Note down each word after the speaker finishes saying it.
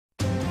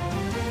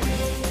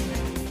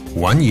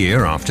1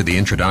 year after the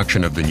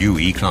introduction of the new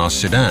E-Class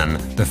sedan,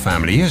 the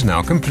family is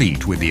now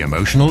complete with the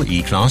emotional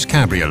E-Class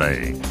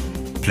Cabriolet.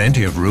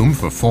 Plenty of room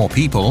for 4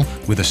 people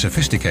with a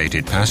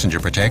sophisticated passenger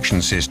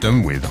protection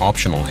system with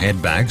optional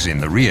headbags in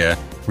the rear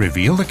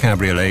reveal the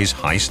Cabriolet's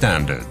high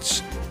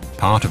standards.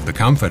 Part of the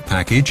comfort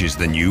package is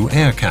the new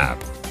AirCap,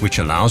 which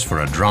allows for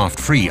a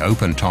draft-free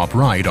open-top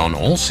ride on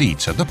all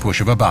seats at the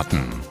push of a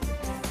button.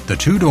 The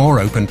 2-door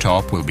open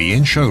top will be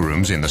in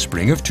showrooms in the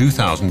spring of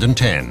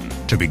 2010.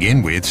 To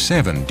begin with,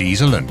 7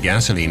 diesel and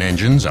gasoline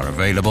engines are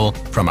available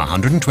from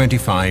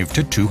 125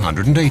 to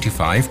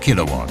 285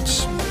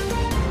 kilowatts.